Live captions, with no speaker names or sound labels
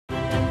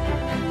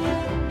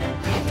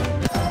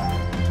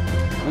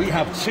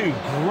have two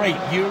great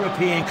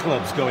European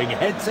clubs going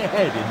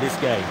head-to-head in this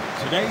game.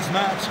 Today's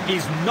match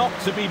is not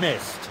to be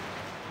missed.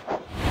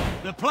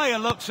 The player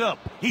looks up.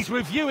 He's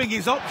reviewing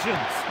his options.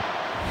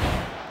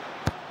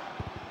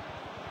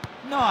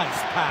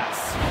 Nice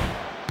pass.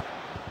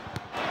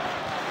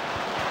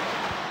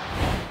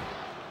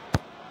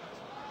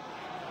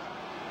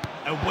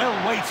 A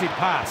well-weighted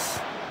pass.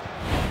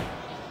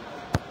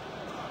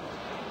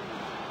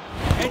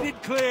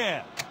 Headed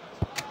clear.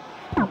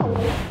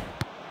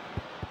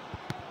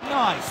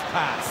 Nice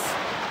pass.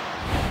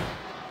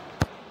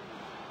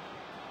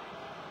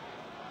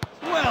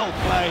 Well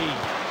played.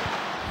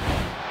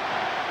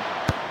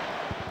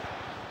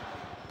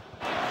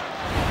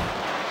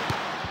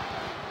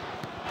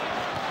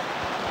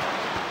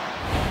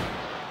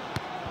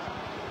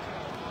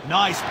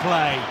 Nice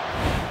play.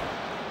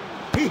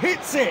 He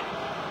hits it.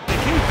 The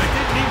keeper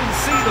didn't even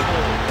see the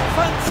ball.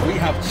 Fancy. We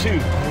have two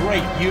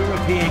great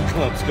European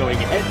clubs going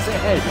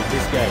head-to-head in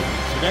this game.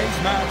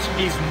 Today's match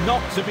is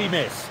not to be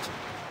missed.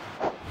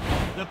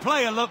 The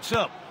player looks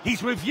up.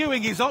 He's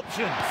reviewing his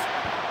options.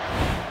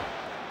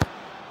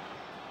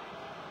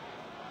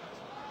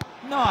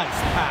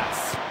 Nice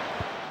pass.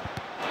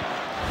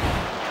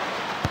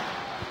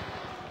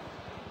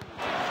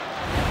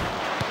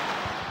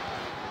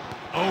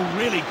 Oh,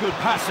 really good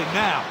passing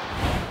now.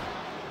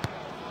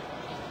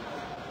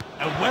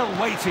 A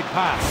well-weighted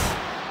pass.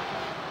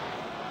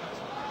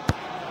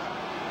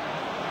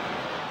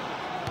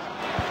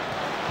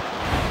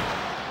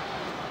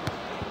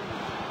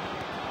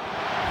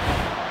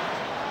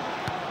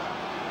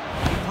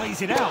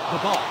 Plays it out the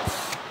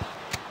box.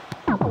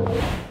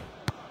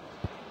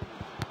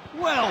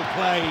 Well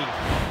played.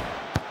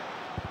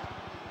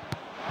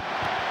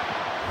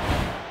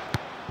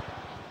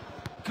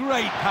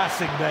 Great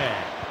passing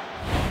there.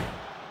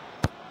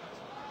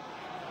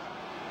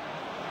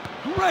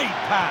 Great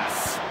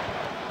pass.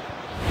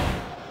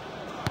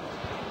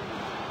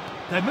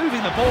 They're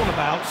moving the ball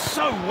about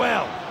so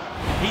well.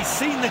 He's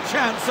seen the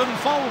chance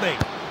unfolding.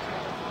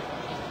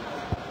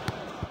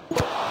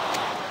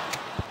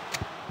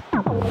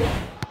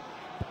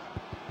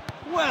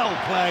 Well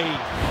played.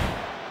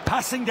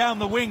 Passing down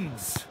the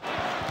wings.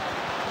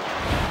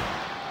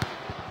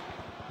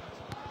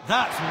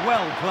 That's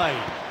well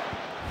played.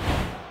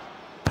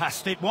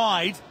 Passed it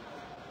wide.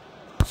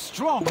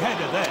 Strong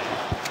header there.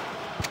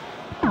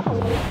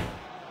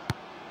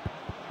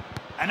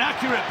 An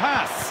accurate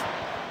pass.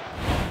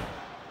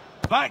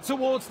 Back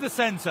towards the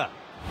centre.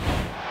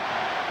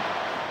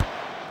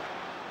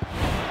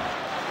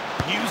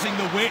 Using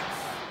the width.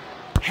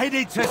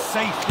 Headed to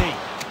safety.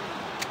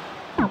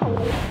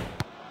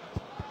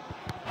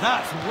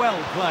 That's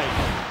well played.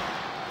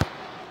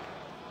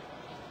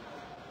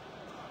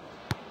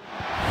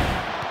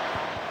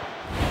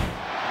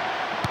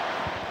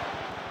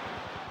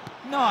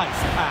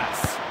 Nice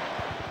pass.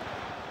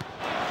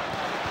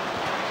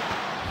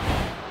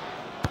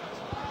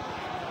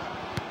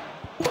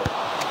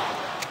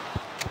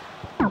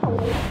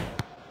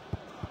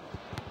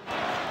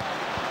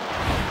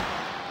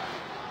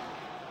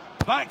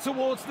 Back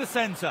towards the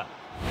centre.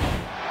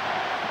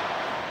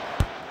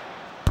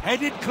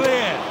 Headed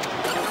clear.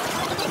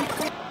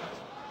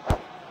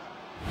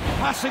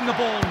 Passing the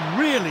ball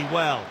really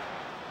well.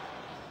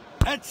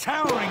 A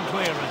towering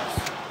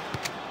clearance.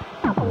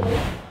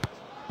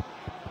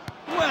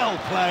 Well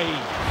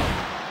played.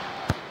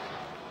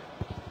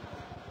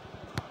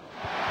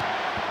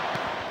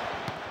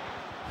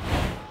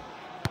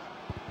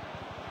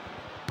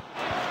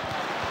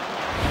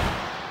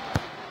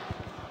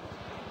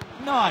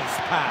 Nice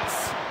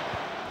pass.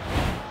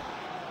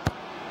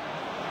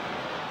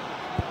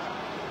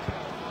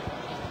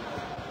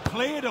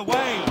 Cleared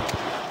away.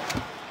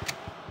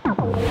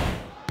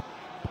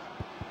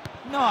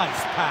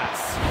 Nice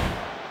pass.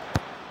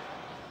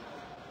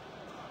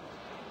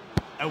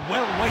 A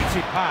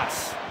well-weighted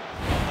pass.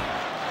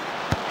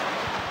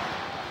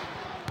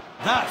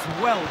 That's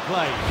well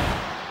played.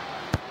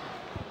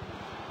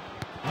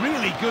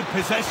 Really good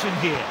possession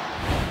here.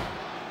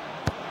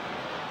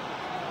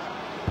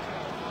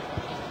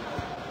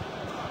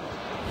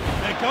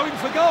 They're going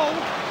for goal.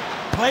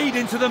 Played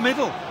into the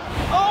middle.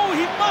 Oh,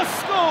 he must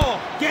score!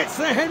 Gets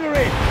the header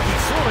in. He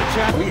saw a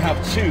chance. We have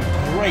two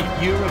great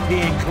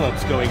European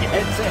clubs going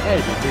head-to-head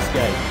in this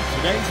game.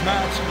 Today's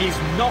match is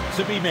not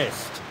to be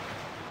missed.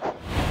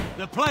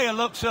 The player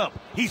looks up.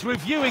 He's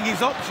reviewing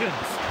his options.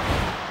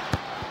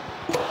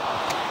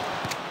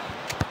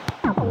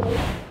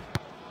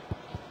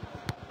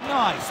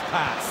 Nice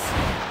pass.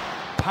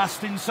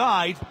 Passed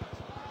inside.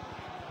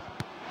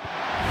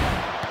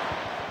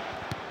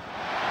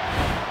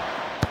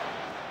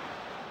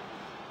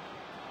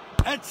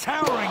 A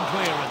towering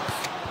clearance.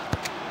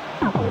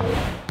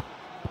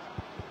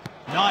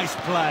 Nice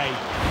play.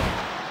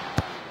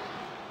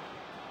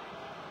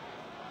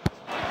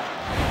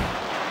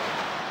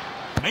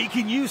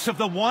 Making use of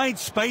the wide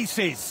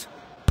spaces.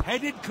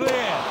 Headed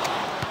clear.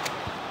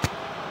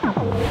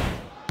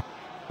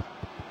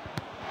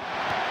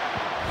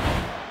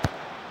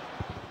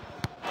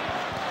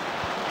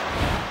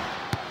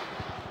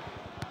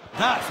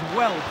 That's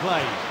well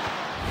played.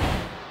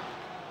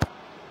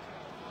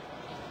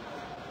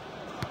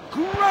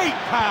 Great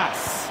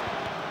pass.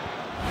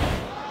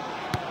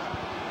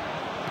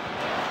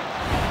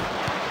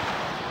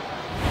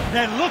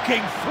 They're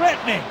looking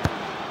threatening.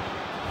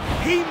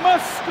 He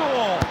must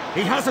score.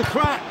 He has a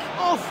crack.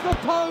 Off the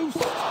post.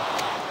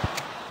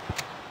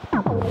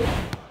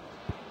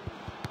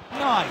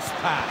 Nice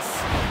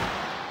pass.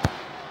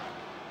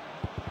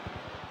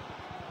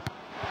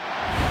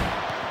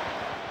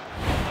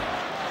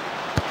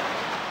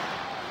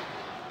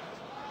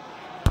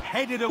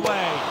 Headed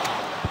away.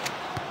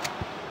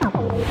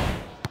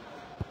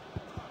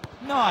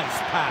 Nice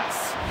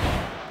pass.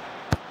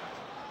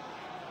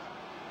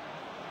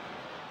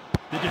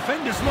 The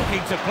defender's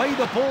looking to play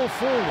the ball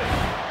forward.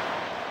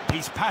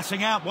 He's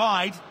passing out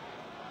wide.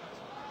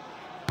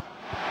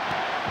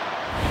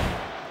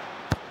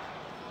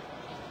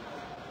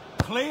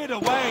 Cleared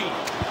away.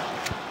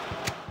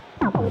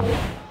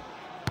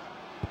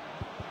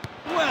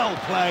 Well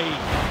played.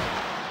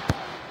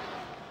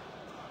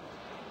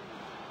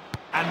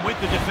 And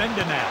with the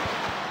defender now.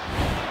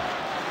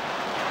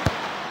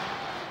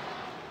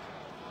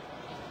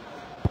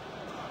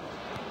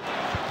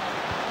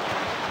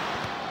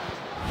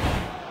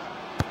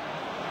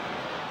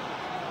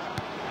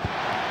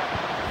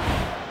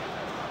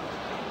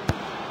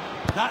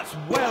 That's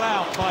well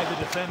out by the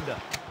defender.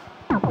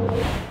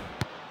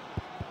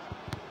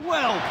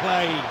 Well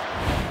played.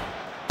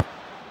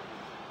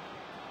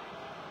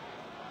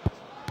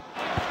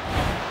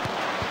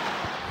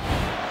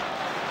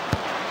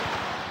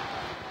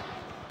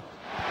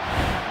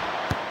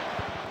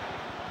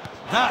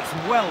 That's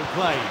well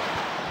played.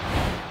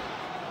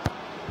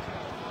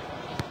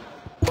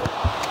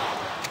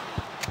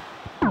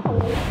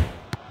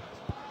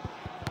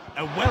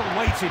 A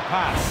well-weighted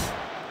pass.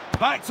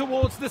 Back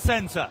towards the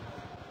centre.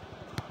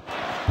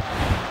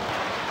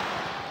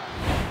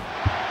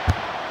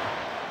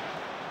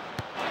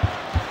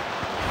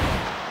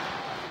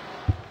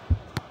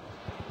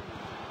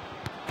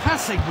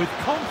 Passing with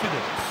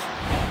confidence.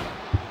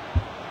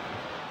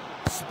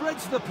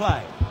 Spreads the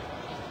play.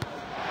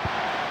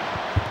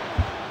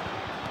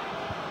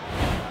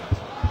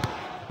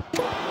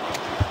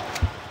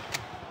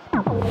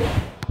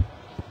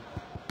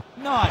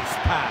 Nice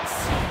pass.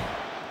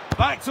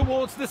 Back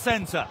towards the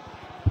centre.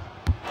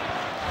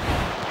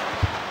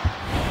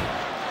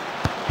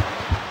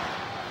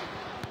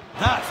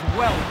 That's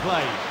well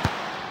played.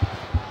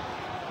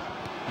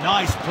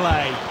 Nice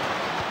play.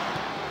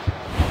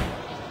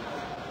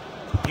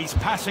 He's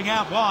passing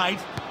out wide.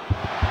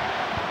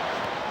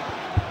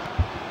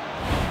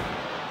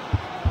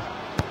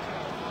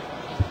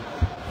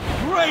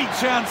 Great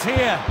chance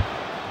here.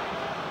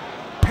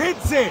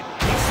 Hits it.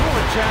 He saw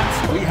a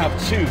chance. We have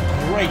two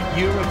great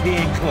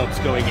European clubs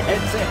going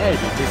head-to-head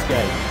in this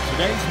game.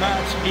 Today's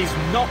match is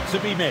not to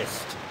be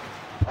missed.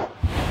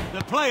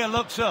 The player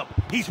looks up.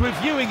 He's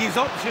reviewing his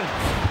options.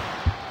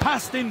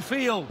 Passed in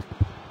field.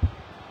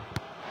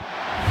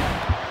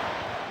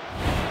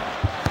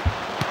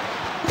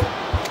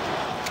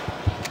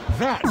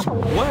 That's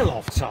well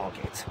off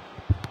target.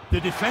 The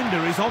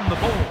defender is on the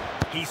ball.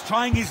 He's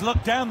trying his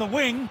luck down the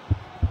wing.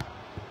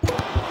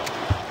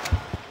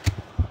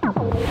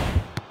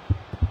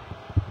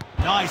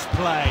 Nice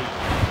play.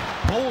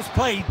 Ball's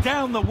played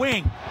down the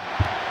wing.